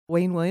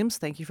Wayne Williams,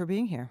 thank you for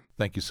being here.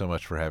 Thank you so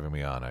much for having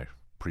me on. I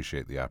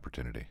appreciate the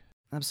opportunity.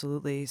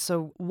 Absolutely.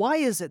 So why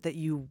is it that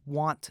you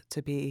want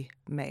to be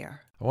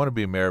mayor? I want to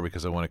be mayor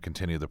because I want to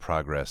continue the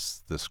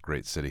progress this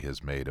great city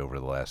has made over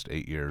the last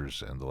 8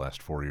 years and the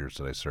last 4 years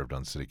that I served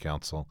on city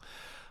council.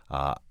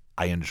 I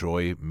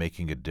enjoy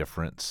making a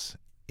difference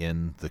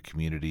in the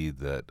community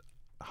that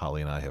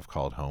Holly and I have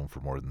called home for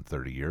more than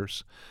 30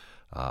 years.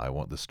 I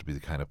want this to be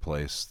the kind of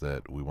place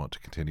that we want to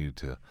continue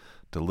to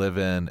live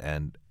in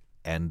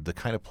and the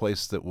kind of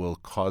place that will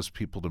cause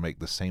people to make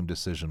the same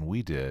decision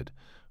we did,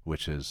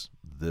 which is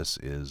this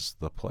is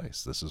the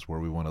place. This is where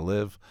we want to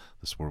live.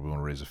 This is where we want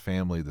to raise a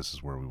family. This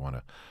is where we want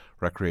to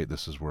recreate.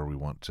 This is where we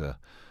want to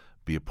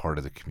be a part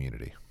of the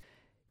community.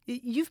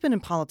 You've been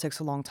in politics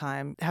a long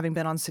time, having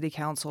been on city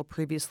council,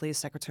 previously as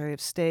Secretary of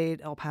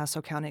State, El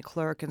Paso County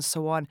Clerk, and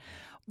so on.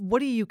 What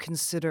do you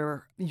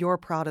consider your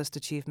proudest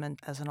achievement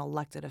as an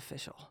elected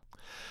official?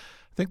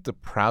 I think the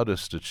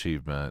proudest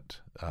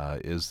achievement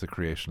is the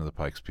creation of the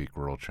Pikes Peak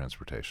Rural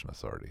Transportation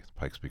Authority, the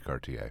Pikes Peak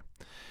RTA.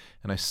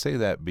 And I say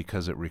that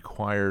because it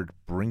required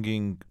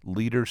bringing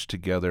leaders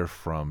together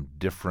from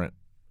different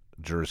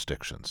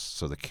jurisdictions.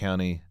 So the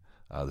county,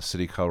 the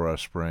city of Colorado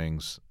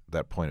Springs, at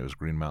that point it was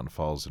Green Mountain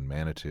Falls and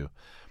Manitou,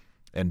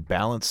 and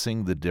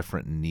balancing the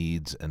different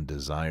needs and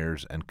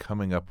desires and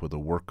coming up with a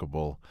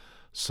workable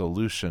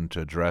solution to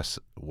address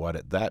what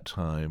at that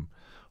time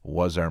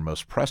was our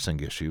most pressing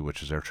issue,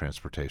 which is our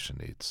transportation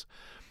needs.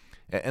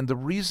 And the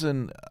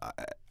reason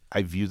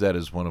I view that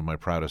as one of my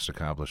proudest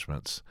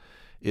accomplishments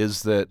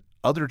is that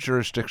other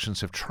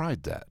jurisdictions have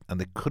tried that,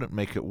 and they couldn't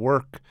make it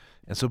work.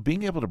 And so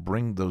being able to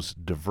bring those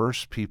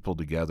diverse people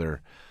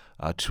together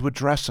to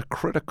address a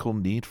critical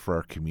need for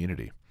our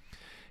community.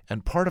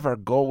 And part of our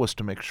goal was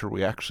to make sure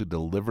we actually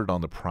delivered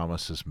on the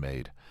promises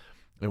made.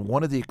 And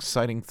one of the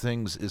exciting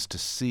things is to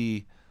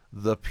see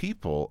the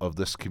people of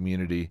this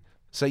community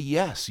say,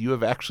 yes, you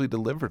have actually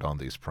delivered on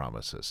these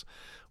promises.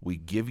 We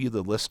give you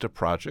the list of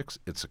projects.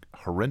 It's a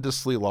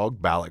horrendously long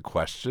ballot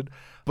question,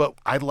 but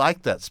I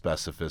like that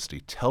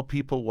specificity. Tell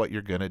people what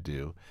you're going to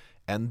do,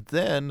 and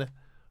then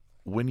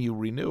when you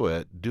renew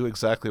it, do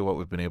exactly what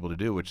we've been able to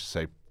do, which is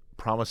say,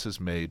 promises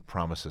made,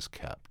 promises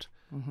kept.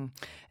 Mm-hmm.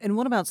 And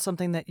what about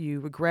something that you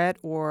regret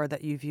or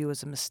that you view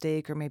as a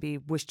mistake or maybe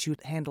wished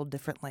you'd handled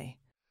differently?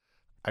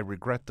 I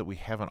regret that we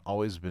haven't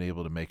always been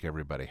able to make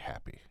everybody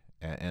happy.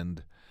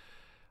 And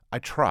I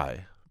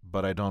try,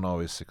 but I don't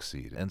always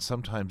succeed. And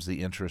sometimes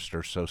the interests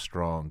are so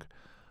strong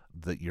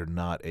that you're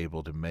not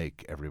able to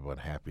make everyone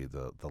happy,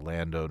 the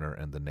landowner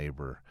and the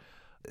neighbor.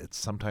 It's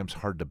sometimes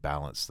hard to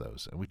balance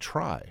those, and we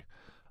try.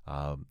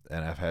 And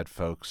I've had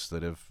folks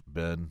that have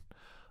been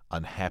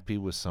unhappy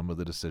with some of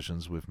the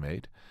decisions we've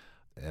made.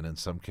 And in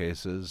some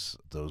cases,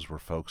 those were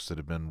folks that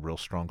have been real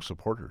strong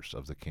supporters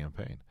of the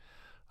campaign.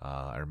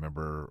 I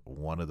remember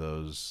one of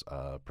those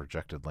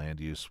projected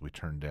land use we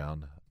turned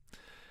down.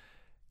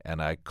 And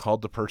I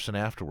called the person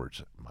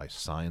afterwards. My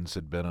signs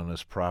had been on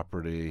his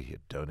property. He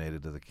had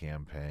donated to the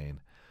campaign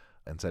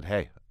and said,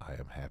 hey, I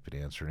am happy to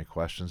answer any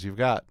questions you've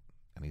got.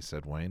 And he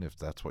said, Wayne, if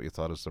that's what you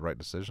thought is the right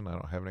decision, I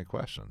don't have any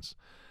questions.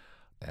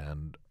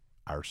 And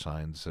our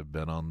signs have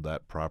been on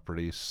that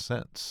property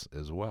since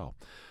as well.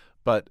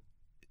 But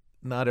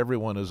not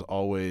everyone is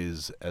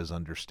always as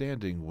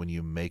understanding when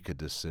you make a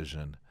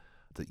decision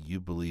that you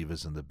believe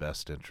is in the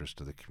best interest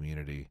of the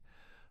community.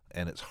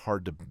 And it's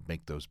hard to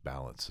make those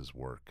balances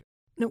work.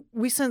 No,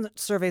 we send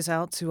surveys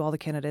out to all the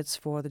candidates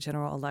for the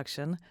general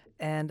election,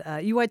 and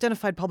you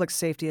identified public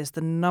safety as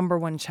the number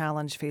one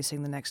challenge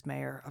facing the next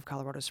mayor of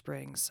Colorado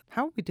Springs.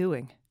 How are we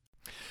doing?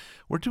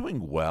 We're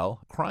doing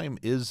well. Crime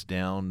is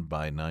down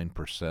by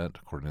 9%,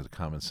 according to the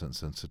Common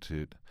Sense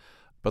Institute,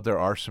 but there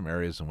are some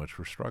areas in which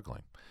we're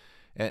struggling.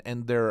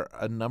 And there are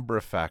a number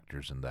of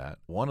factors in that.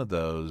 One of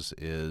those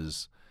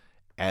is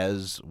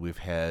as we've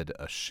had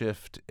a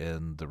shift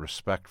in the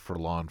respect for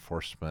law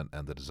enforcement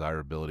and the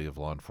desirability of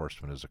law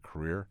enforcement as a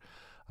career,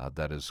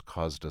 that has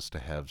caused us to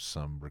have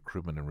some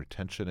recruitment and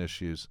retention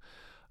issues.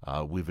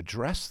 We've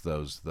addressed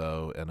those,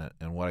 though,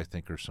 in what I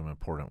think are some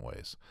important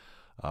ways.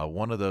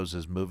 One of those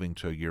is moving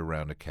to a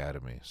year-round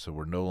academy. So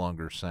we're no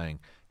longer saying,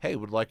 hey,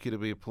 we'd like you to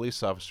be a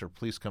police officer.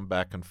 Please come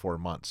back in 4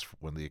 months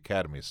when the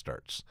academy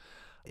starts.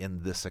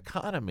 In this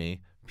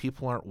economy,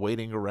 people aren't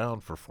waiting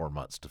around for 4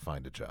 months to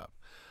find a job.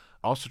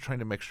 Also trying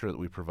to make sure that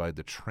we provide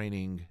the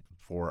training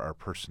for our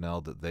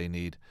personnel that they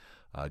need.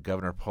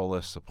 Governor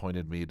Polis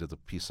appointed me to the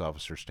Peace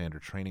Officer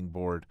Standard Training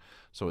Board,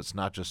 so it's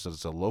not just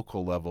at a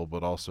local level,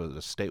 but also at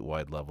a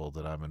statewide level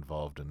that I'm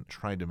involved in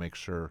trying to make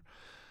sure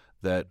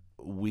that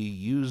we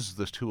use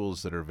the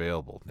tools that are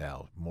available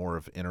now, more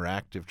of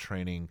interactive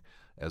training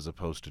as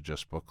opposed to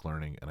just book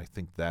learning, and I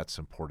think that's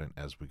important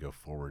as we go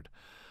forward.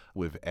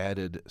 We've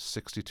added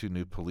 62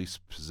 new police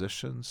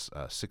positions,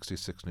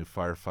 66 new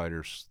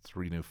firefighters,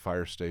 3 new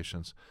fire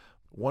stations.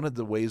 One of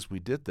the ways we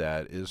did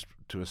that is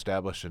to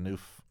establish a new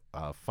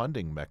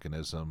funding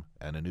mechanism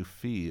and a new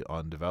fee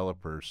on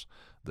developers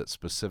that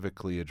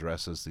specifically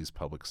addresses these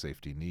public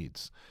safety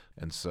needs.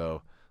 And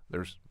so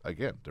there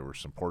were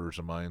supporters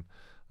of mine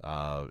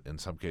in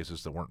some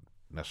cases that weren't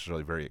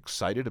necessarily very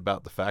excited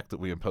about the fact that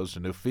we imposed a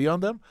new fee on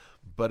them,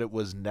 but it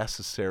was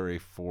necessary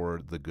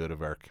for the good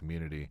of our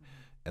community.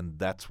 And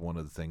that's one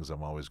of the things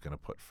I'm always going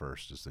to put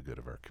first is the good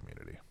of our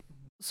community.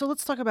 So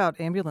let's talk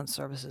about ambulance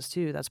services,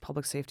 too. That's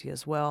public safety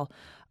as well.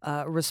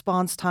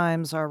 Response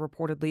times are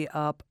reportedly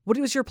up. What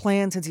is your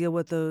plan to deal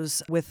with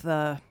those, with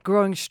the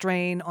growing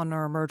strain on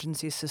our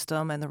emergency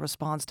system and the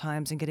response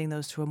times and getting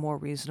those to a more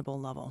reasonable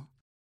level?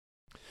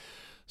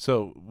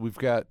 So we've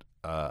got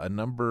a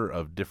number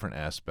of different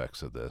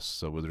aspects of this.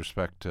 So with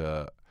respect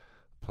to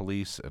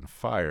police and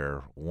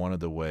fire, one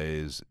of the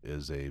ways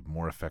is a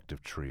more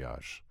effective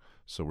triage.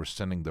 So we're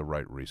sending the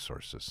right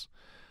resources.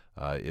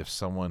 If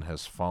someone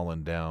has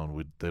fallen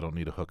down, they don't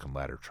need a hook and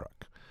ladder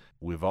truck.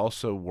 We've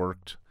also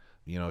worked,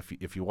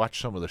 if you watch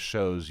some of the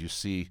shows, you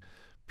see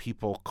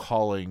people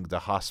calling the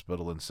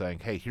hospital and saying,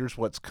 hey, here's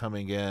what's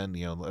coming in,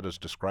 let us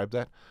describe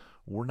that.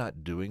 We're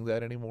not doing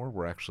that anymore.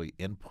 We're actually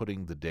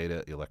inputting the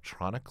data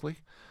electronically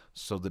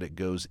so that it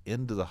goes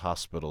into the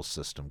hospital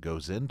system,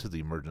 goes into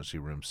the emergency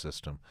room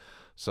system,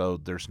 so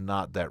there's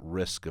not that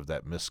risk of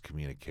that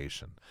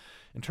miscommunication.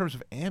 In terms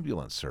of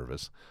ambulance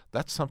service,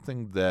 that's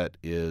something that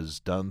is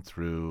done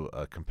through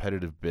a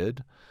competitive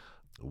bid.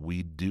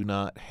 We do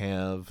not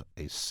have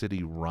a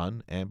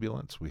city-run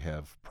ambulance. We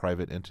have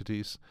private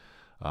entities.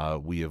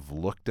 We have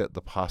looked at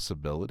the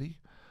possibility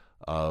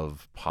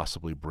of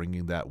possibly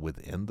bringing that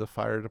within the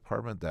fire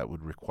department. That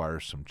would require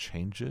some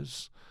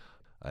changes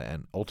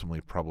and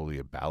ultimately probably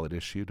a ballot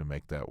issue to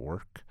make that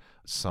work.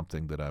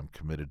 Something that I'm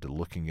committed to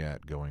looking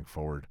at going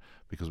forward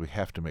because we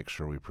have to make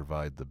sure we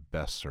provide the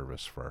best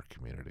service for our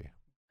community.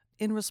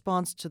 In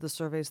response to the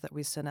surveys that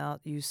we sent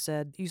out, you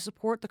said you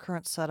support the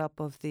current setup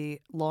of the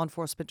Law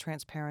Enforcement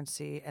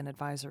Transparency and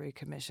Advisory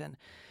Commission.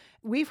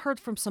 We've heard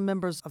from some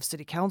members of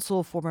City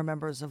Council, former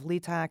members of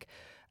LETAC,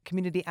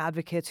 community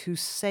advocates who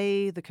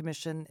say the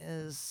commission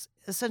is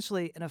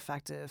essentially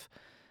ineffective.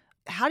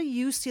 How do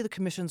you see the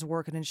commission's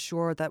work and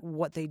ensure that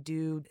what they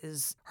do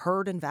is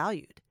heard and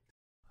valued?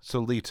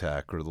 So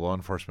LETAC, or the Law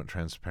Enforcement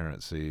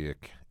Transparency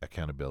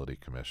Accountability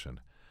Commission,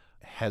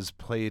 has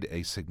played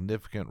a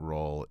significant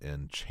role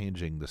in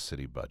changing the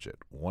city budget.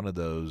 One of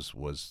those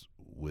was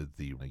with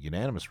the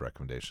unanimous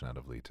recommendation out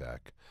of LETAC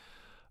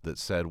that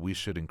said we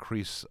should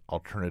increase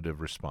alternative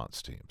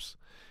response teams.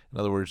 In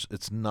other words,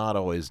 it's not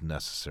always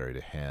necessary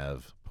to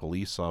have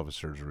police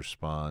officers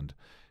respond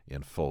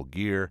in full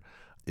gear.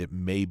 It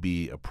may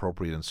be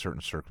appropriate in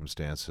certain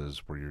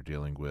circumstances where you're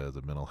dealing with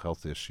a mental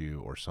health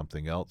issue or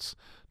something else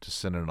to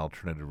send an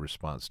alternative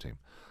response team.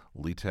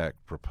 LETAC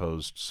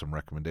proposed some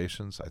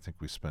recommendations. I think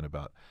we spent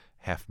about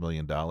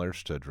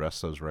 $500,000 to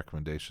address those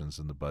recommendations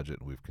in the budget,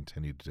 and we've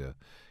continued to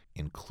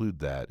include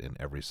that in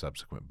every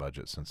subsequent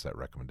budget since that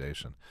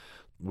recommendation.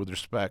 With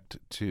respect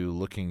to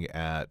looking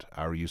at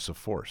our use of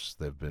force,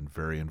 they've been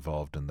very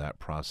involved in that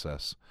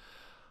process.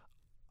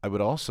 I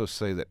would also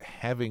say that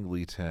having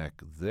LETAC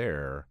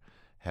there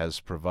has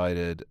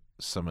provided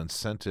some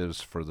incentives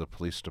for the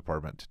police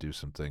department to do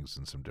some things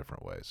in some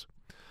different ways.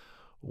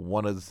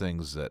 One of the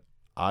things that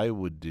I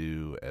would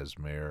do as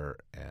mayor,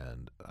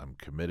 and I'm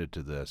committed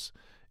to this,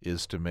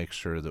 is to make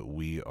sure that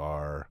we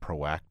are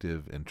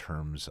proactive in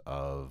terms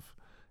of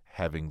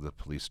having the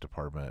police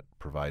department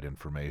provide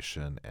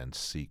information and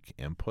seek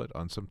input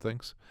on some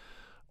things.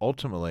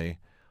 Ultimately,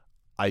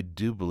 I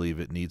do believe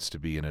it needs to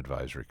be an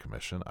advisory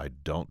commission. I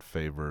don't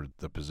favor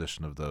the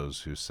position of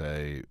those who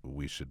say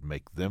we should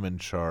make them in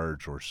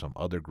charge or some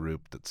other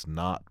group that's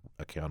not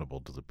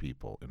accountable to the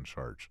people in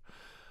charge.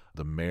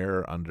 The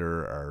mayor,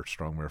 under our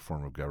strong mayor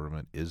form of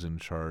government, is in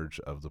charge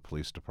of the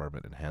police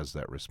department and has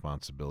that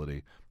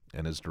responsibility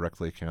and is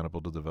directly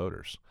accountable to the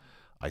voters.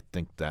 I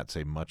think that's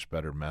a much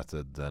better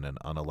method than an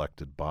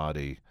unelected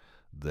body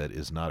that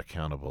is not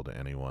accountable to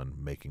anyone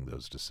making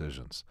those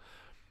decisions.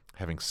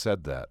 Having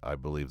said that, I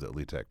believe that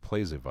LETAC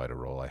plays a vital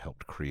role. I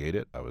helped create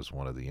it. I was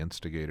one of the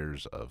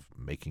instigators of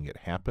making it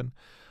happen.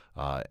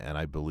 And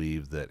I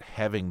believe that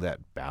having that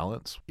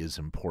balance is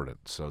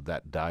important. So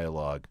that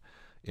dialogue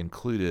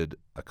included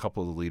a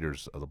couple of the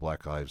leaders of the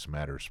Black Lives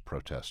Matters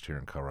protest here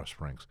in Colorado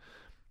Springs.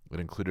 It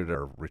included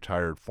our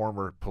retired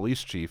former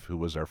police chief, who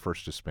was our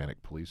first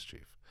Hispanic police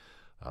chief,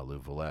 Lou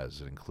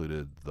Velez. It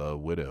included the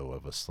widow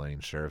of a slain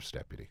sheriff's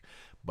deputy.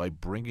 By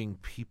bringing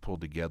people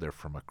together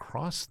from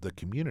across the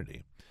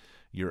community,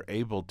 you're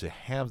able to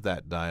have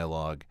that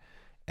dialogue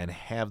and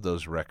have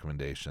those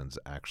recommendations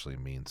actually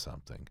mean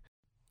something.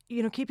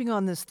 Keeping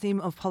on this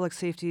theme of public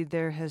safety,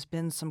 there has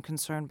been some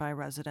concern by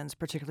residents,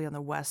 particularly on the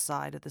west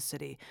side of the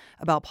city,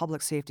 about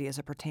public safety as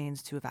it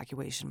pertains to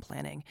evacuation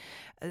planning.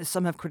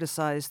 Some have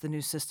criticized the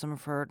new system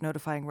for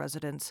notifying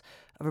residents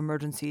of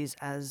emergencies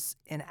as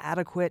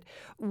inadequate.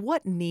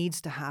 What needs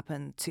to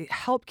happen to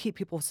help keep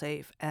people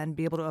safe and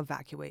be able to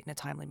evacuate in a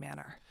timely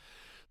manner?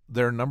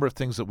 There are a number of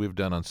things that we've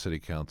done on City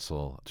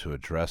Council to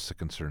address the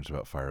concerns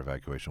about fire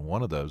evacuation.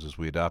 One of those is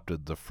we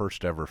adopted the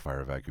first ever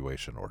fire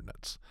evacuation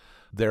ordinance.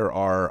 There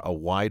are a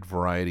wide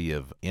variety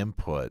of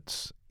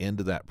inputs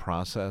into that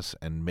process,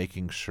 and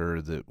making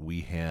sure that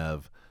we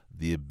have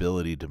the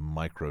ability to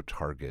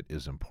micro-target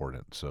is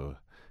important. So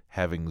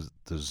having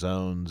the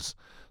zones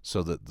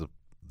so that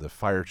the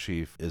fire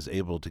chief is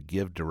able to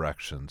give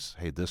directions.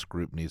 Hey, this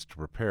group needs to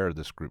prepare,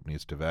 this group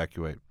needs to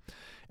evacuate,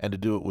 and to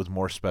do it with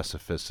more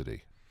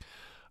specificity.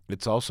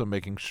 It's also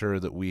making sure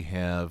that we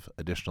have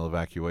additional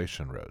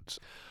evacuation roads.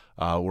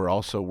 We're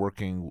also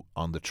working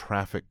on the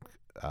traffic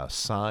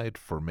side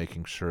for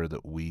making sure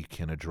that we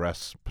can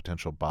address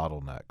potential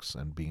bottlenecks,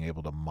 and being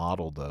able to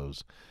model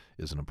those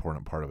is an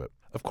important part of it.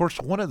 Of course,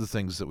 one of the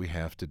things that we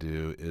have to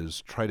do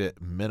is try to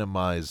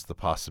minimize the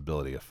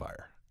possibility of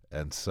fire.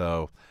 And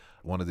so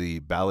one of the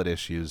ballot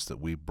issues that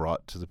we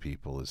brought to the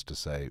people is to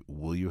say,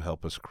 will you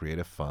help us create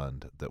a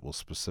fund that will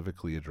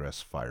specifically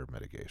address fire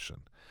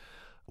mitigation?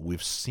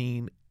 We've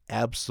seen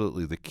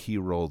absolutely the key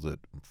role that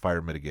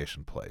fire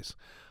mitigation plays.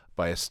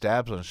 By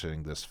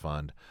establishing this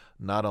fund,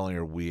 not only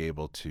are we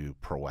able to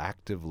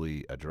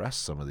proactively address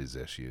some of these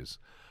issues,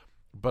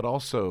 but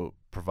also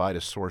provide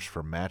a source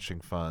for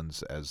matching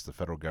funds as the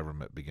federal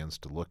government begins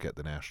to look at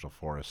the national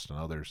forest and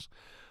others.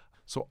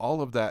 So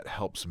all of that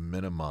helps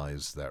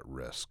minimize that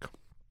risk.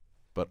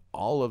 But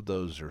all of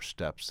those are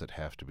steps that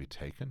have to be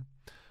taken.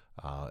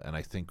 And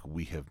I think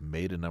we have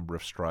made a number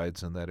of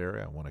strides in that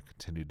area. I want to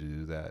continue to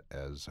do that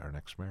as our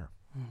next mayor.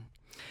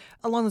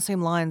 Along the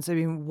same lines, I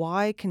mean,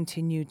 why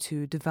continue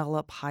to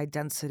develop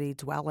high-density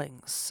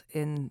dwellings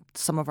in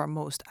some of our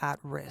most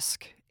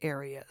at-risk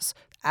areas,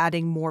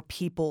 adding more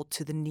people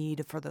to the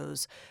need for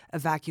those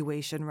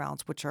evacuation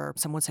routes, which are,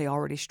 some would say,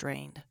 already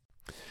strained?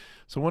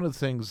 So one of the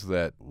things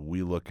that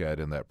we look at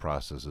in that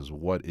process is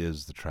what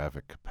is the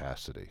traffic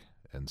capacity?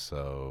 And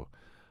so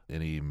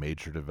any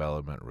major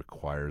development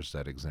requires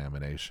that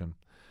examination.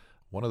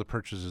 One of the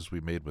purchases we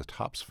made with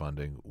TOPS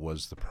funding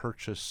was the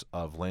purchase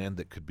of land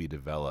that could be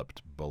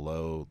developed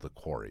below the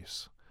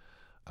quarries.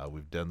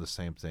 We've done the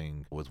same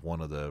thing with one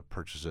of the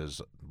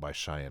purchases by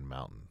Cheyenne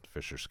Mountain,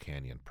 Fisher's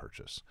Canyon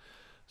purchase.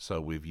 So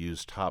we've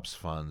used TOPS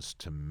funds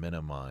to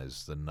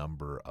minimize the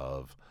number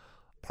of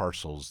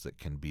parcels that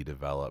can be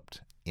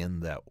developed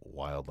in that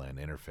wildland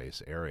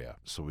interface area,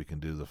 so we can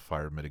do the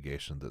fire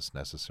mitigation that's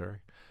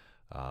necessary.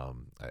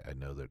 I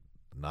know that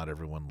not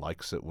everyone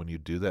likes it when you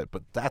do that,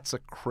 but that's a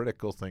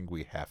critical thing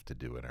we have to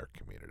do in our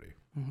community.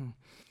 Mm-hmm.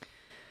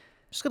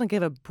 Just going to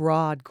give a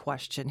broad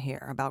question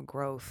here about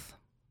growth.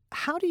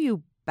 How do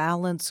you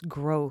balance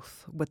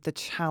growth with the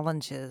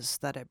challenges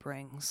that it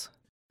brings?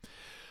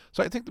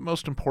 So I think the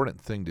most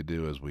important thing to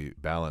do as we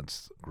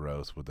balance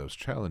growth with those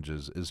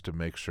challenges is to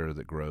make sure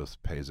that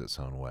growth pays its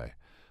own way.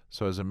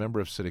 So as a member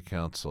of City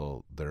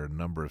Council, there are a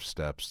number of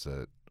steps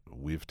that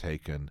we've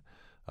taken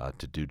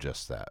to do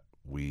just that.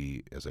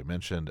 We, as I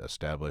mentioned,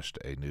 established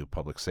a new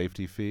public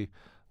safety fee.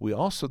 We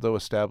also, though,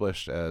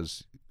 established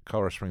as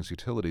Colorado Springs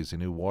Utilities a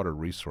new water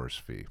resource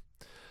fee.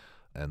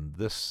 And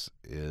this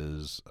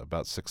is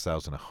about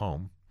 $6,000 a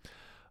home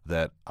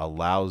that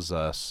allows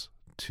us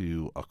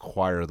to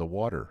acquire the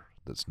water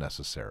that's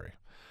necessary.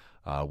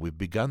 We've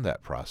begun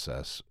that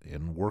process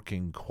in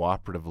working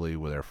cooperatively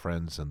with our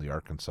friends in the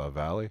Arkansas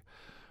Valley.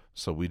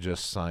 So we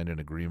just signed an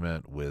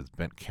agreement with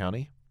Bent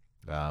County,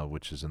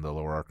 which is in the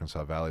lower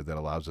Arkansas Valley, that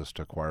allows us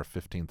to acquire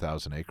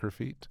 15,000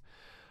 acre-feet.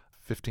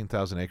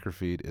 15,000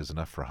 acre-feet is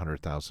enough for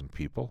 100,000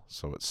 people,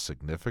 so it's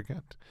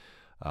significant.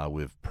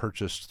 We've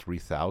purchased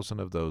 3,000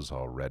 of those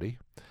already,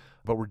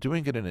 but we're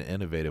doing it in an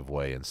innovative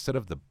way. Instead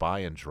of the buy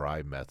and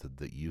dry method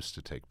that used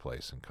to take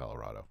place in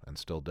Colorado and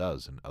still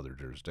does in other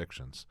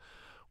jurisdictions,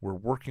 we're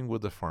working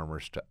with the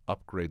farmers to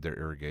upgrade their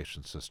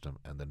irrigation system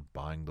and then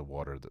buying the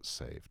water that's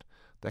saved.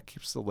 That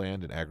keeps the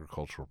land in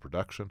agricultural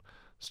production,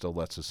 still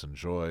lets us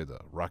enjoy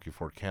the Rocky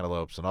Ford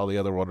cantaloupes and all the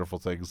other wonderful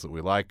things that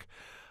we like,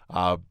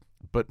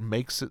 but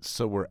makes it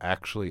so we're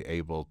actually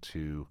able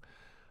to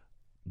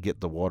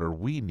get the water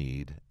we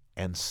need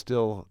and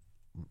still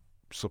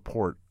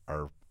support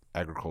our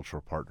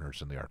agricultural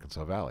partners in the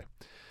Arkansas Valley.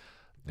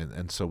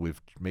 And so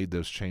we've made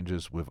those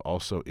changes. We've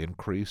also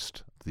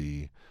increased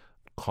the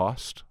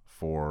cost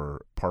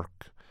for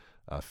park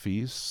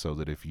fees, so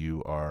that if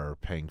you are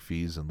paying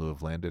fees in lieu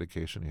of land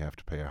dedication, you have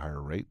to pay a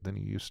higher rate than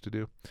you used to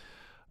do.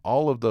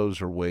 All of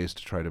those are ways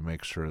to try to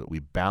make sure that we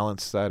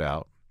balance that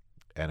out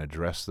and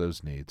address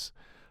those needs.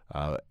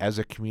 As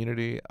a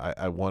community,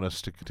 I want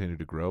us to continue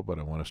to grow, but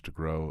I want us to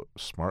grow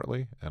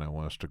smartly, and I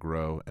want us to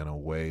grow in a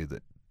way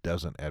that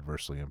doesn't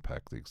adversely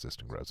impact the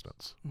existing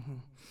residents. Mm-hmm.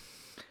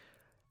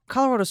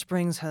 Colorado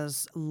Springs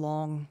has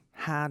long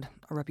had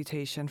a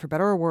reputation, for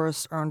better or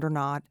worse, earned or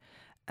not,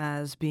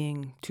 as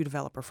being too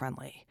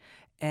developer-friendly.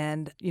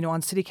 And,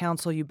 on city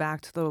council, you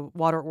backed the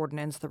water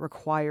ordinance that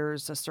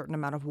requires a certain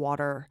amount of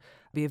water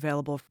be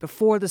available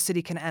before the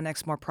city can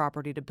annex more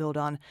property to build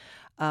on.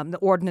 The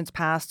ordinance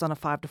passed on a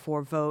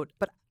 5-4 vote,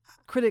 but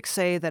critics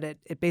say that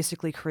it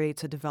basically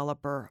creates a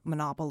developer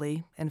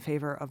monopoly in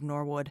favor of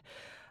Norwood.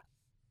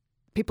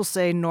 People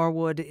say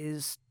Norwood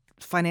is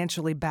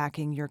financially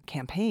backing your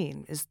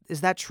campaign.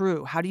 Is that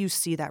true? How do you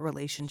see that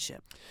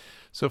relationship?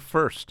 So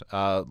first,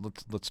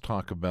 let's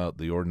talk about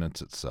the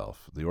ordinance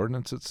itself. The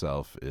ordinance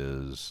itself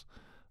is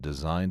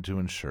designed to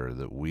ensure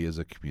that we as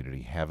a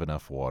community have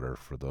enough water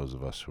for those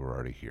of us who are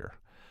already here.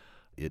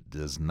 It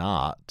does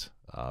not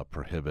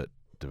prohibit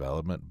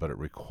development, but it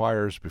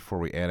requires, before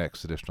we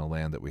annex additional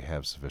land, that we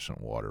have sufficient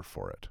water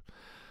for it.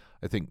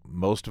 I think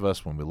most of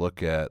us, when we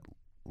look at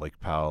Lake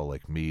Powell,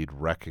 Lake Mead,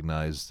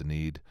 recognize the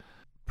need,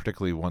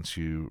 particularly once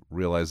you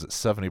realize that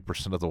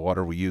 70% of the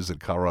water we use in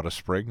Colorado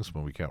Springs,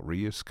 when we count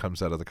reuse,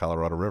 comes out of the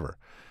Colorado River.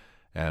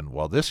 And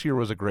while this year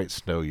was a great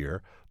snow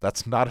year,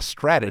 that's not a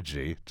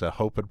strategy to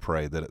hope and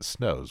pray that it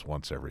snows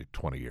once every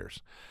 20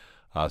 years.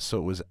 So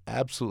it was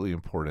absolutely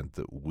important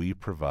that we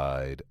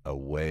provide a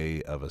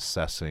way of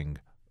assessing,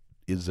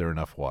 is there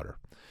enough water?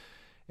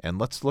 And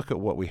let's look at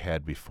what we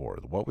had before.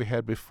 What we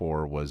had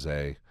before was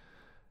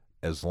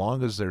as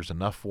long as there's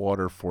enough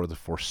water for the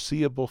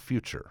foreseeable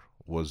future,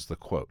 was the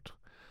quote.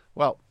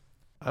 Well,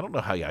 I don't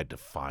know how I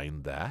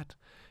defined that.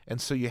 And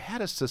so you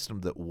had a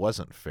system that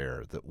wasn't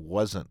fair, that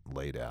wasn't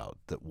laid out,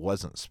 that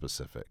wasn't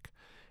specific.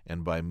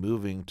 And by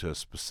moving to a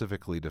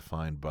specifically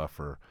defined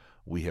buffer,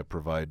 we have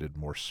provided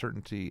more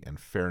certainty and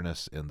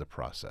fairness in the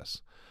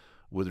process.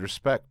 With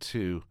respect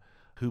to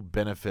who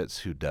benefits,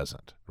 who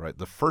doesn't, right?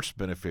 The first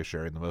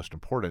beneficiary, and the most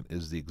important,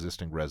 is the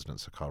existing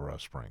residents of Colorado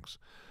Springs,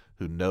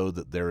 who know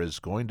that there is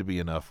going to be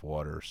enough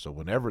water, so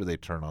whenever they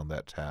turn on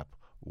that tap,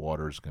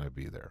 water is going to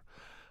be there.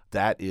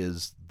 That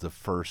is the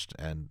first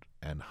and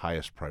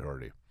highest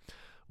priority.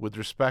 With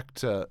respect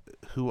to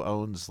who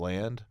owns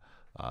land,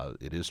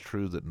 it is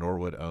true that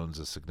Norwood owns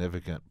a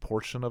significant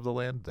portion of the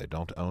land. They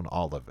don't own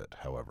all of it,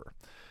 however.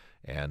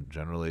 And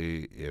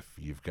generally, if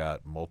you've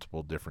got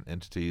multiple different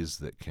entities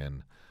that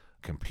can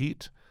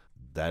compete,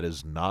 that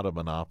is not a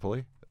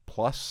monopoly.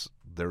 Plus,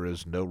 there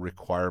is no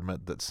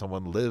requirement that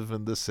someone live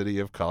in the city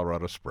of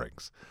Colorado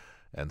Springs.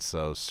 And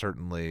so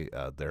certainly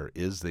there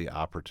is the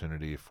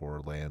opportunity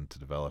for land to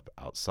develop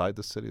outside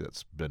the city.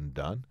 That's been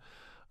done.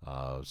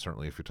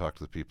 Certainly if you talk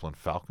to the people in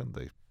Falcon,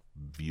 they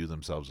view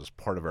themselves as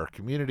part of our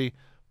community,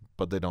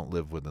 but they don't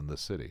live within the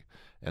city.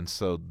 And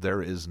so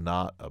there is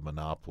not a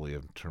monopoly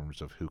in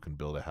terms of who can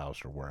build a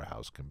house or where a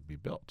house can be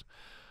built.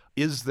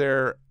 Is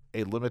there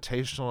a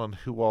limitation on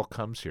who all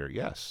comes here?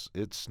 Yes,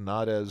 it's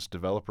not as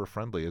developer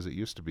friendly as it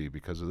used to be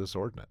because of this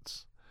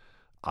ordinance.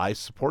 I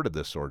supported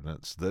this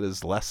ordinance that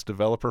is less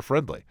developer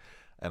friendly,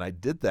 and I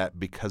did that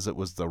because it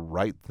was the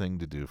right thing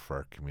to do for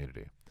our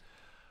community.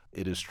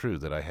 It is true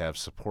that I have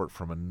support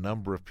from a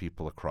number of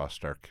people across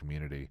our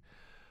community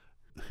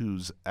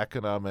whose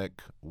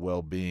economic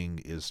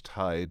well-being is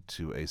tied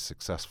to a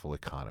successful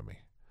economy.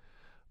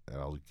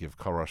 And I'll give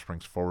Colorado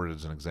Springs Forward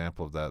as an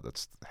example of that.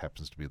 That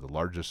happens to be the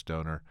largest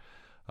donor.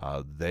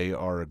 They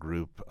are a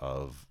group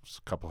of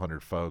a couple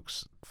hundred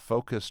folks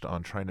focused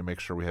on trying to make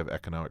sure we have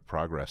economic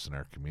progress in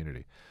our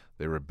community.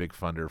 They were a big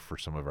funder for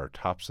some of our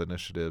TOPS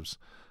initiatives,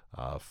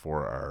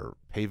 for our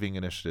paving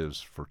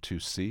initiatives for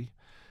 2C.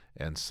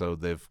 And so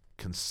they've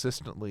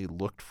consistently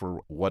looked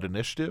for what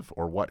initiative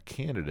or what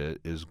candidate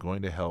is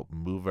going to help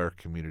move our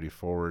community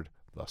forward,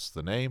 thus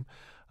the name,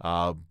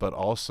 but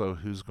also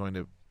who's going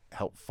to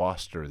help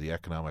foster the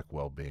economic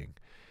well-being.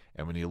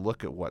 And when you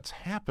look at what's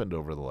happened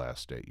over the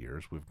last 8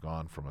 years, we've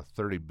gone from a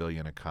 $30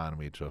 billion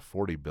economy to a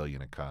 $40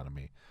 billion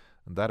economy,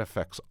 and that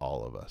affects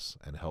all of us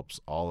and helps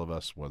all of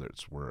us, whether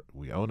it's where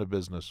we own a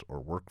business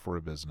or work for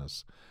a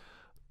business.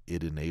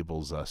 It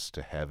enables us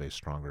to have a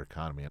stronger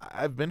economy.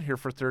 I've been here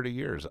for 30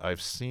 years.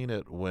 I've seen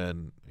it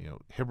when,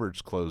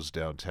 Hibbard's closed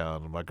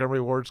downtown and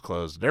Montgomery Ward's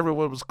closed and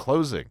everyone was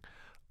closing.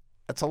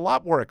 It's a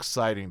lot more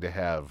exciting to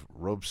have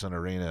Robeson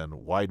Arena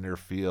and Widener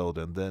Field,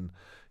 and then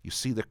you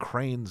see the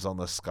cranes on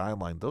the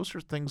skyline. Those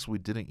are things we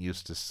didn't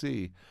used to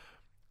see.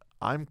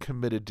 I'm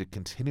committed to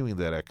continuing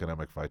that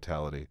economic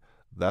vitality.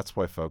 That's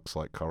why folks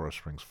like Colorado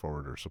Springs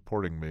Forward are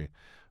supporting me,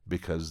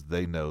 because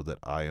they know that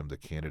I am the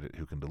candidate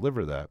who can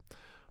deliver that.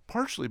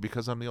 Partially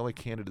because I'm the only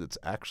candidate that's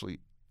actually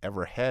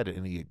ever had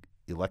any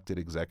elected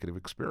executive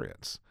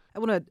experience. I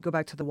want to go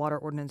back to the water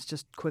ordinance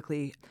just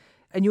quickly.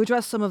 And you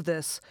addressed some of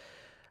this,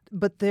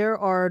 but there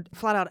are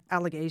flat-out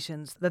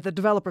allegations that the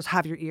developers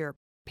have your ear.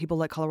 People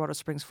like Colorado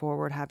Springs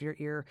Forward have your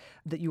ear,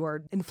 that you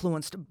are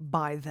influenced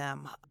by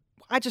them.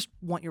 I just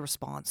want your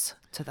response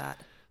to that.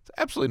 It's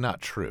absolutely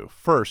not true.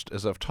 First,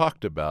 as I've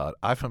talked about,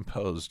 I've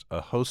imposed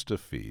a host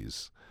of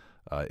fees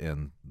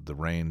in the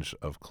range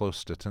of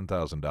close to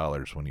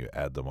 $10,000 when you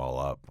add them all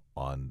up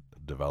on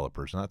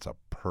developers, and that's a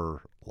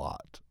per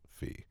lot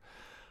fee.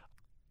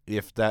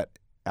 If that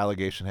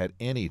allegation had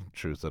any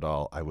truth at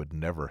all, I would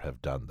never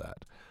have done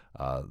that.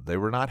 They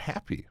were not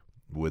happy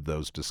with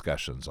those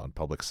discussions on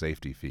public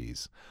safety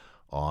fees,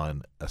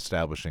 on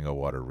establishing a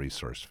water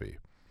resource fee.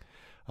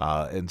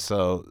 And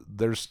so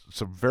there's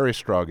some very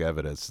strong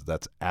evidence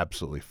that's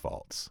absolutely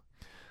false.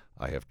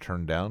 I have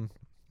turned down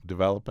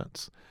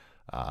developments.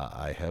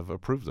 I have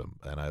approved them,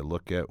 and I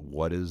look at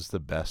what is the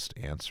best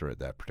answer at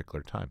that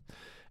particular time.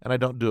 And I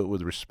don't do it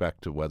with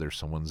respect to whether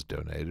someone's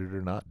donated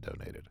or not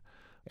donated.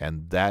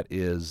 And that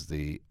is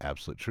the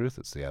absolute truth.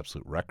 It's the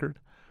absolute record.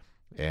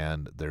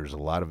 And there's a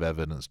lot of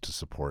evidence to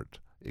support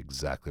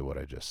exactly what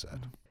I just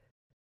said.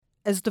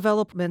 As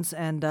developments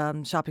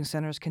and shopping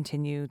centers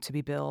continue to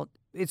be built,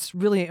 it's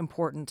really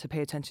important to pay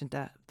attention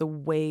to the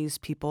ways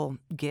people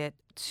get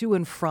to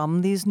and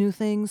from these new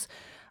things.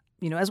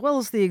 as well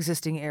as the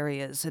existing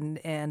areas.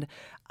 And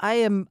I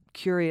am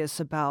curious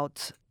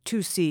about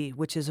 2C,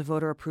 which is a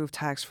voter-approved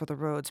tax for the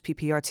roads,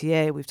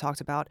 PPRTA we've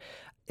talked about.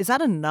 Is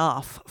that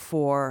enough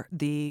for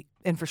the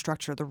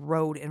infrastructure, the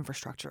road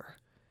infrastructure?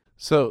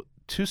 So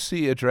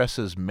 2C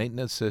addresses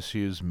maintenance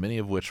issues, many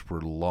of which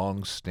were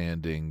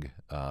long-standing,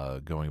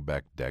 going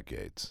back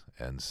decades.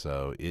 And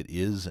so it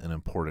is an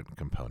important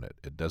component.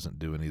 It doesn't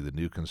do any of the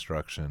new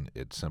construction.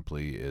 It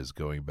simply is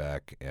going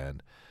back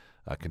and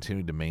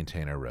continuing to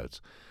maintain our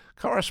roads.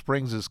 Colorado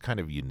Springs is kind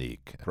of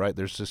unique, right?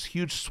 There's this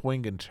huge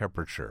swing in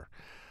temperature.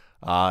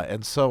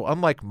 And so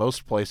unlike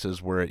most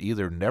places where it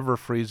either never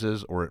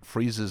freezes or it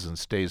freezes and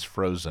stays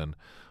frozen,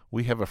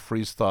 we have a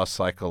freeze-thaw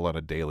cycle on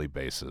a daily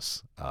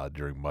basis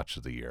during much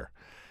of the year,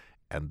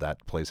 and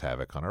that plays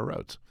havoc on our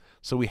roads.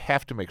 So we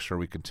have to make sure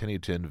we continue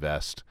to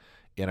invest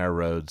in our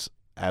roads.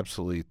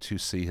 Absolutely,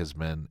 2C has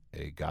been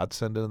a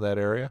godsend in that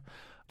area,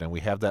 and we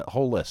have that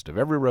whole list of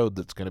every road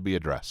that's going to be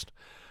addressed.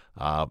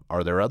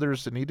 Are there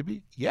others that need to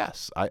be?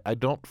 Yes. I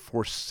don't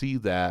foresee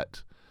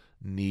that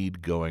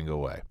need going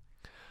away.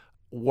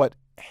 What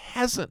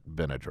hasn't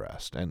been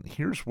addressed, and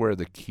here's where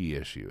the key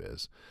issue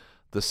is,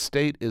 the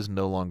state is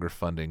no longer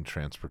funding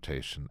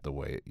transportation the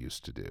way it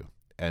used to do.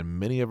 And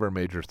many of our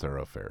major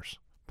thoroughfares,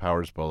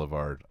 Powers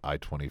Boulevard,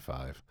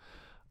 I-25,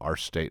 are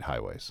state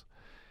highways.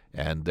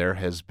 And there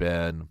has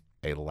been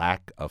a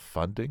lack of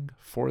funding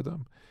for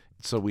them.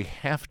 So we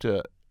have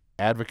to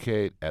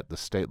advocate at the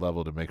state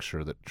level to make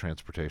sure that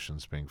transportation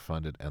is being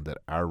funded and that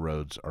our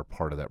roads are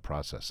part of that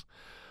process.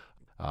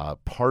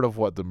 Part of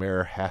what the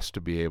mayor has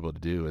to be able to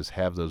do is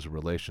have those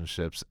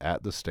relationships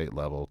at the state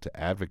level to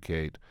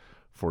advocate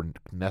for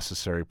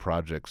necessary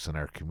projects in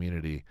our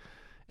community.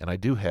 And I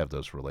do have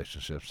those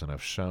relationships, and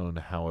I've shown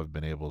how I've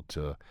been able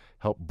to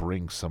help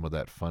bring some of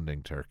that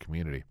funding to our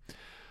community.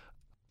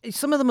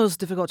 Some of the most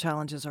difficult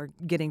challenges are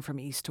getting from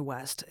east to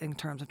west in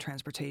terms of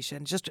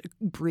transportation. Just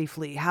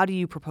briefly, how do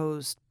you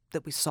propose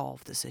that we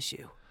solve this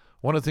issue?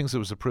 One of the things that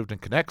was approved in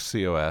Connect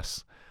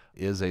COS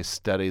is a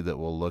study that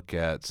will look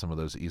at some of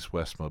those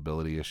east-west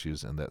mobility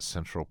issues in that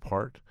central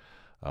part.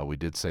 We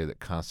did say that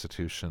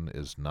Constitution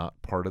is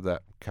not part of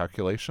that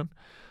calculation.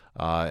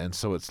 And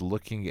so it's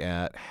looking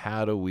at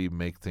how do we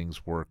make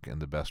things work in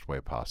the best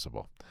way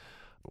possible.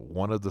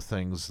 One of the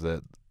things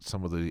that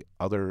some of the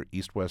other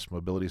east-west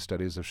mobility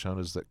studies have shown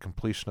is that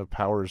completion of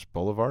Powers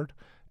Boulevard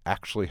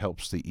actually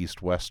helps the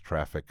east-west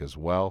traffic as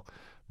well,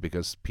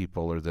 because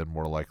people are then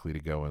more likely to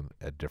go in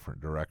a different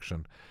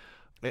direction.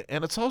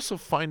 And it's also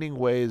finding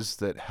ways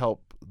that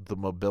help the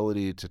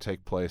mobility to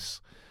take place.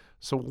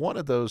 So one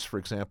of those, for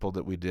example,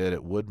 that we did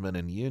at Woodman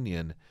and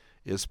Union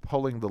is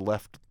pulling the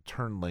left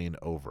turn lane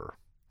over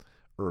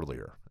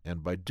earlier.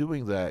 And by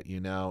doing that, you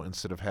now,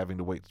 instead of having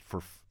to wait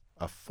for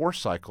a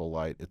 4-cycle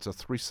light, it's a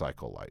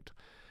 3-cycle light.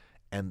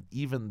 And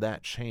even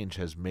that change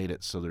has made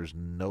it so there's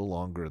no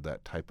longer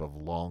that type of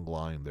long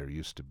line there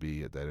used to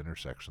be at that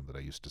intersection that I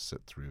used to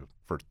sit through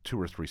for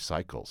 2 or 3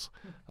 cycles.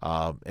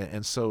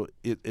 And so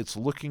it's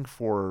looking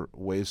for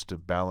ways to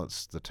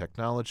balance the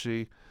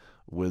technology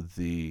with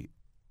the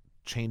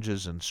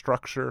changes in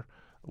structure,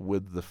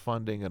 with the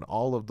funding, and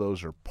all of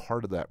those are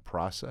part of that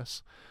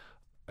process.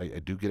 I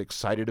do get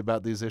excited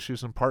about these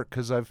issues in part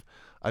because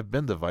I've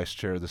been the vice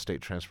chair of the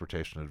State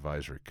Transportation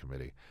Advisory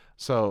Committee.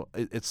 So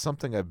it's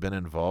something I've been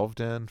involved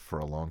in for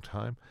a long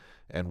time,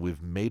 and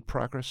we've made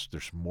progress.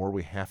 There's more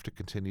we have to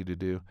continue to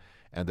do,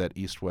 and that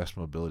east-west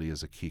mobility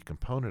is a key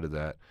component of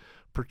that,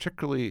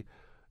 particularly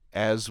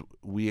as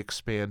we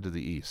expand to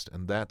the east.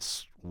 And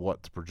that's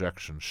what the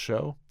projections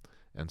show,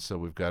 and so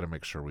we've got to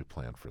make sure we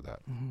plan for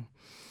that. Mm-hmm.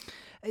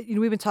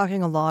 We've been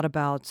talking a lot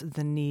about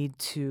the need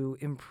to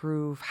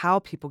improve how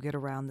people get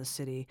around the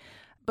city,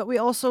 but we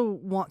also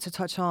want to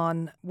touch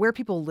on where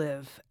people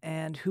live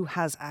and who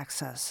has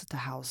access to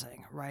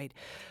housing, right?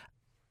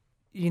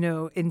 In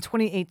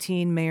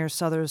 2018, Mayor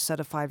Suthers set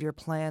a 5-year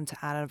plan to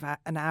add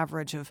an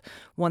average of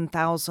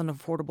 1,000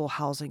 affordable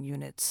housing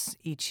units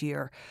each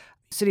year.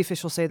 City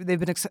officials say that they've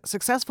been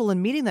successful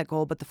in meeting that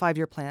goal, but the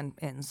 5-year plan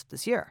ends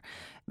this year.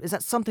 Is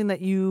that something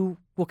that you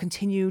will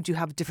continue? Do you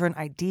have different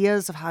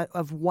ideas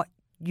of what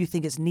you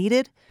think is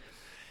needed?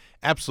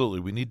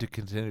 Absolutely. We need to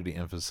continue to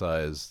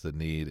emphasize the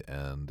need,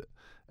 and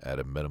at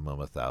a minimum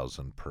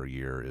 1,000 per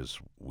year is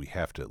we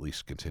have to at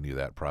least continue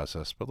that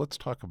process. But let's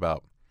talk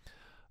about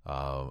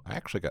I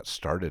actually got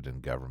started in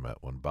government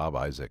when Bob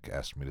Isaac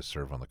asked me to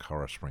serve on the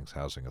Colorado Springs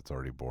Housing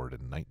Authority Board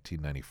in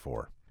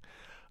 1994.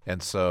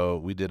 And so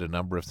we did a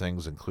number of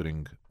things,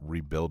 including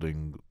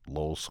rebuilding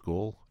Lowell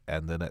School,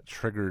 and then it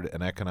triggered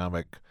an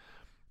economic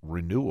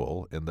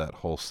renewal in that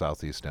whole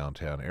southeast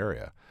downtown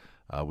area.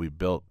 We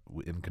built,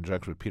 in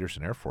conjunction with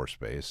Peterson Air Force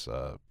Base,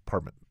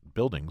 apartment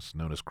buildings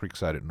known as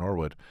Creekside at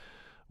Norwood,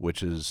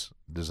 which is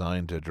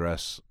designed to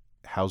address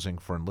housing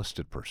for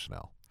enlisted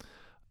personnel.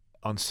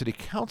 On City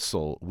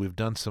Council, we've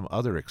done some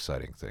other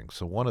exciting things.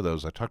 So one of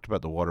those, I talked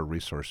about the water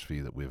resource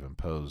fee that we've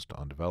imposed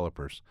on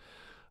developers.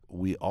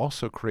 We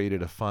also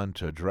created a fund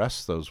to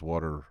address those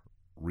water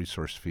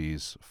resource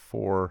fees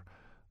for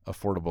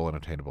affordable and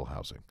attainable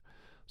housing.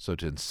 So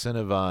to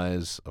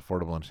incentivize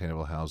affordable and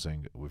attainable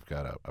housing, we've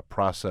got a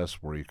process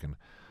where you can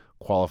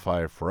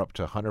qualify for up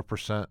to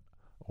 100%,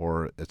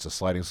 or it's a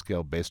sliding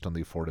scale based on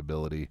the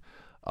affordability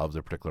of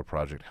the particular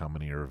project, how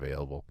many are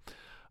available.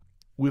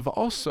 We've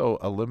also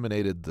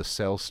eliminated the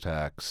sales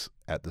tax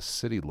at the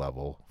city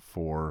level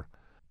for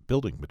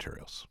building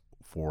materials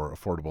for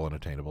affordable and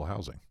attainable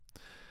housing.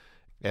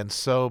 And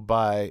so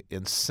by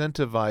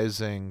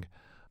incentivizing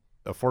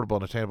affordable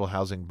and attainable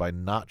housing by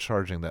not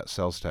charging that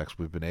sales tax,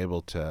 we've been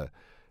able to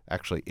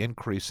actually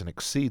increase and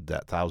exceed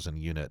that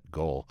 1,000-unit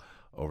goal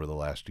over the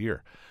last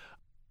year.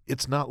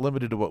 It's not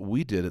limited to what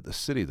we did at the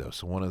city, though.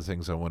 So one of the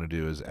things I want to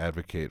do is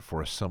advocate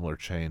for a similar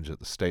change at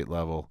the state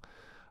level,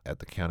 at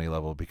the county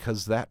level,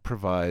 because that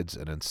provides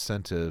an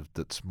incentive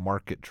that's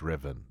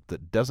market-driven,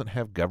 that doesn't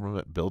have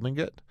government building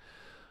it,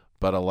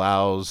 but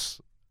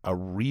allows a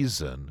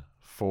reason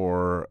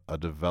for a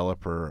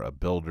developer, a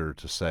builder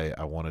to say,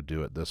 I want to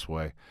do it this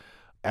way.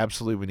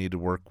 Absolutely, we need to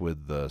work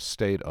with the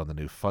state on the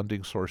new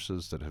funding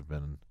sources that have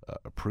been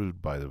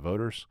approved by the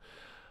voters.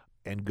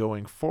 And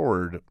going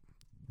forward,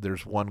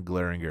 there's one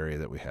glaring area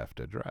that we have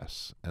to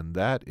address, and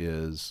that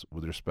is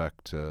with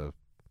respect to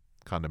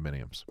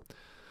condominiums.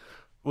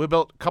 We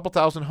built a couple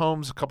thousand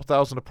homes, a couple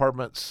thousand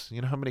apartments.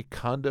 You know how many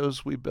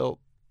condos we built?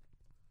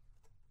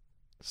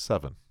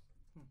 7.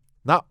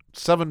 Not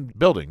 7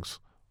 buildings.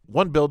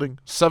 1 building,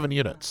 7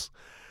 units.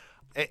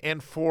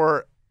 And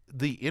for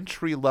the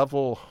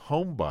entry-level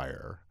home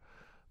buyer,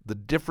 the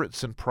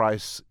difference in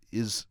price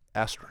is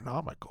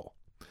astronomical.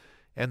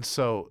 And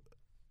so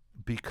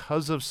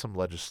because of some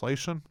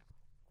legislation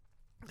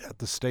at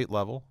the state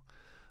level,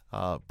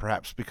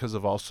 perhaps because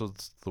of also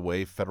the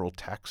way federal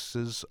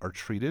taxes are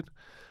treated,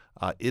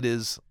 it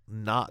is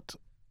not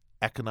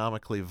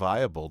economically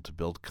viable to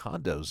build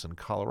condos in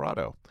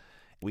Colorado.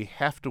 We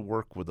have to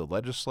work with the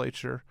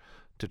legislature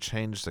to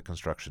change the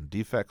construction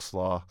defects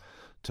law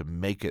to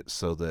make it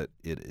so that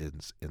it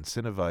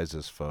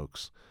incentivizes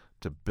folks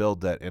to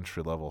build that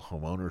entry-level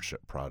home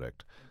ownership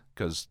product,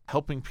 because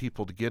helping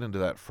people to get into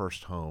that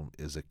first home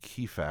is a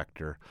key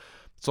factor.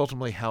 It's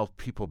ultimately how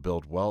people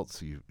build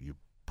wealth. You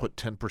put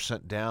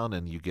 10% down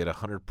and you get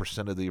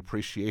 100% of the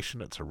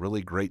appreciation. It's a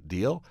really great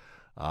deal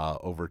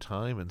over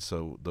time, and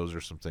so those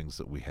are some things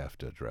that we have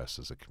to address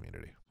as a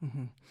community.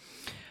 Mm-hmm.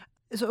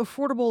 So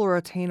affordable or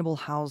attainable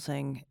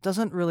housing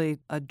doesn't really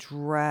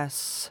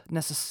address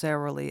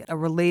necessarily a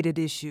related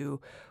issue,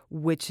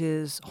 which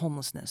is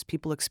homelessness,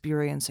 people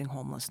experiencing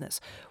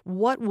homelessness.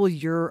 What will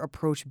your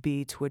approach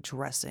be to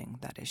addressing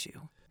that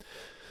issue?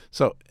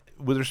 So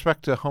with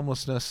respect to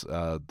homelessness,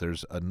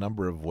 there's a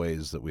number of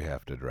ways that we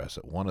have to address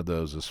it. One of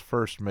those is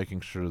first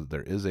making sure that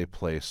there is a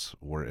place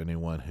where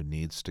anyone who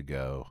needs to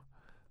go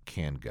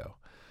can go.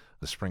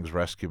 The Springs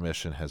Rescue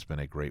Mission has been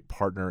a great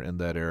partner in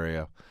that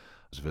area.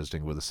 I was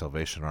visiting with the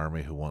Salvation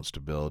Army, who wants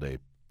to build a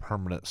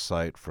permanent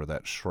site for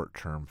that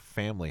short-term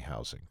family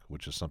housing,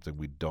 which is something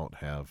we don't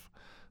have.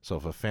 So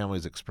if a family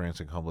is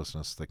experiencing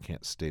homelessness, they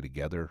can't stay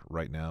together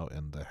right now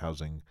in the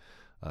housing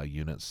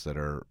units that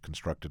are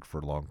constructed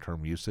for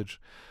long-term usage.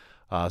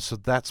 So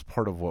that's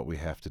part of what we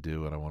have to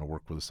do, and I want to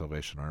work with the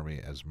Salvation Army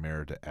as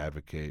mayor to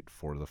advocate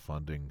for the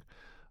funding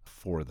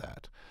for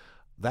that.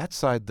 That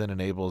side then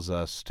enables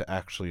us to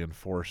actually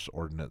enforce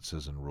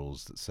ordinances and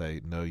rules that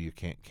say, no, you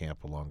can't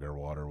camp along our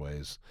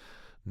waterways.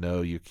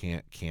 No, you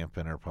can't camp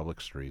in our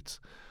public streets.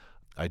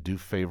 I do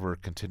favor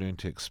continuing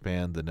to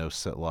expand the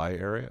no-sit-lie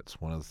area. It's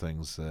one of the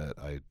things that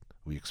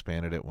we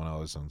expanded it when I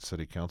was on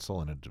city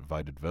council in a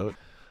divided vote.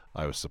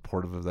 I was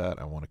supportive of that.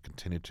 I want to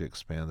continue to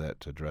expand that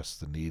to address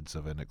the needs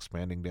of an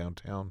expanding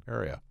downtown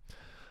area.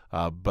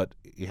 But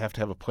you have to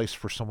have a place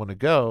for someone to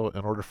go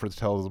in order to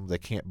tell them they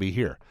can't be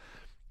here.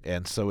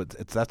 And so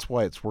that's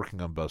why it's working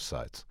on both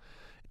sides.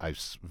 I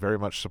very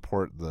much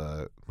support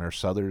the Mayor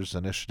Souther's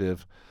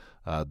initiative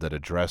that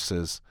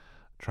addresses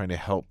trying to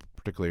help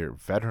particularly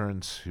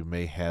veterans who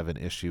may have an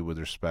issue with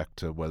respect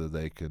to whether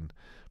they can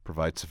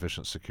provide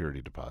sufficient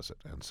security deposit.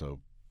 And so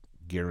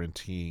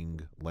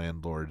guaranteeing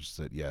landlords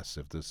that, yes,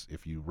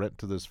 if you rent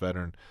to this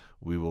veteran,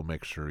 we will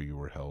make sure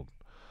you are held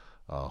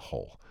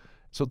whole.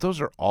 So those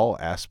are all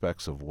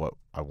aspects of what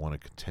I want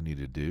to continue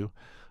to do.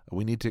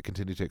 We need to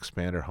continue to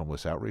expand our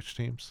homeless outreach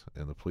teams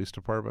in the police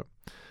department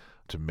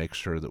to make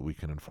sure that we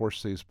can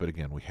enforce these. But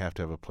again, we have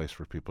to have a place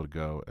for people to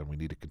go, and we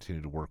need to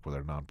continue to work with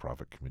our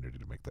nonprofit community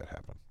to make that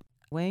happen.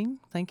 Wayne,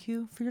 thank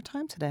you for your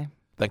time today.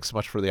 Thanks so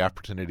much for the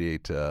opportunity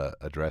to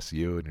address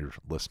you and your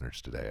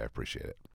listeners today. I appreciate it.